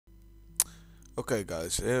Okay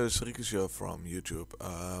guys, here's Ricochet from YouTube.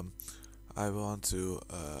 I want to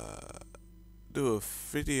do a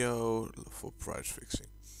video for price fixing.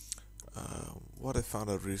 What I found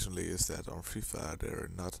out recently is that on FIFA there are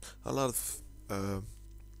not a lot of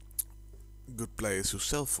good players who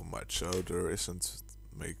sell for much, so there isn't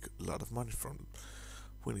make a lot of money from them.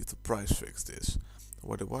 We need to price fix this.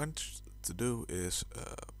 What I want to do is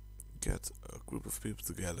get a group of people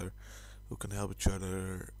together who can help each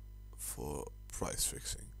other for price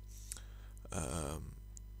fixing. Um,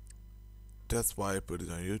 that's why I put it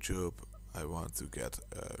on YouTube. I want to get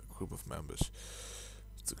a group of members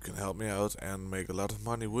who can help me out and make a lot of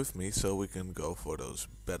money with me, so we can go for those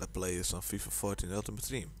better players on FIFA 14 Ultimate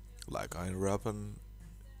Team, like Iron Robin.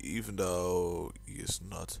 Even though he is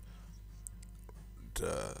not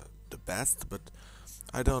the best, but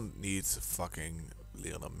I don't need fucking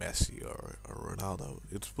Lionel Messi or Ronaldo.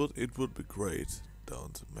 It would be great.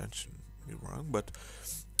 Don't mention me wrong, but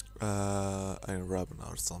Iron Robin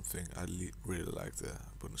or something. I really like the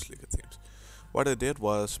Bundesliga teams. What I did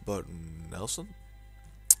was bought Nelson.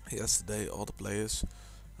 Yesterday, all the players.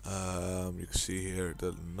 You can see here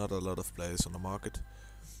that not a lot of players on the market.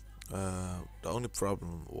 The only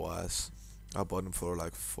problem was I bought him for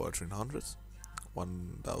like 1400,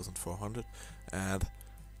 1400, and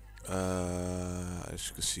as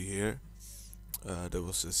you can see here, there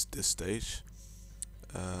was this stage.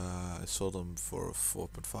 I sold them for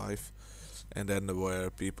 4.5, and then there were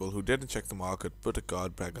people who didn't check the market, put the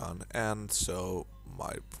card back on, and so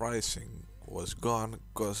my pricing was gone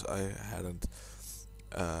because I hadn't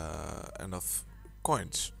enough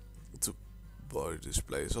coins to buy this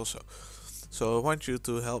place also. So I want you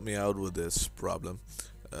to help me out with this problem.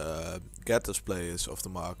 Get those players off the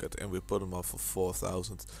market, and we put them up for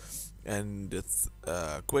 4,000, and it's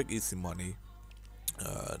quick easy money.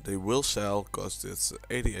 They will sell because it's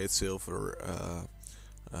 88 silver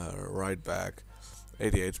right back,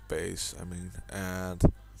 88 base, I mean, and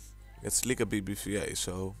it's Liga BBVA,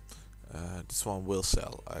 so this one will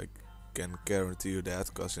sell. I can guarantee you that,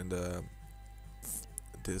 because in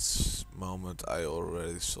this moment I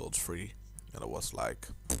already sold 3, and it was like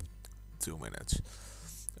 2 minutes.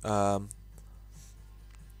 I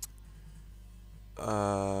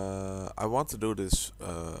want to do this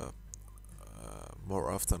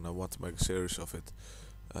more often. I want to make a series of it.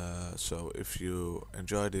 So if you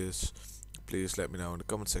enjoy this, please let me know in the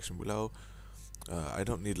comment section below. I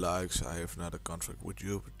don't need likes. I have not a contract with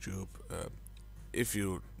YouTube. If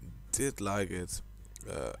you did like it,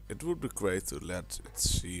 it would be great to let it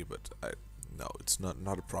see. But no, it's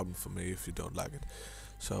not a problem for me if you don't like it.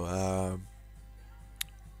 So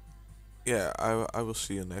yeah, I will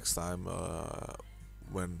see you next time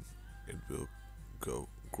when it will go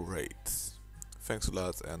great. Thanks a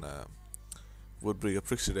lot, and would be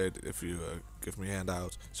appreciated if you give me a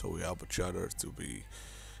handout so we help each other to be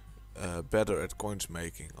better at coins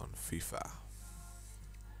making on FIFA.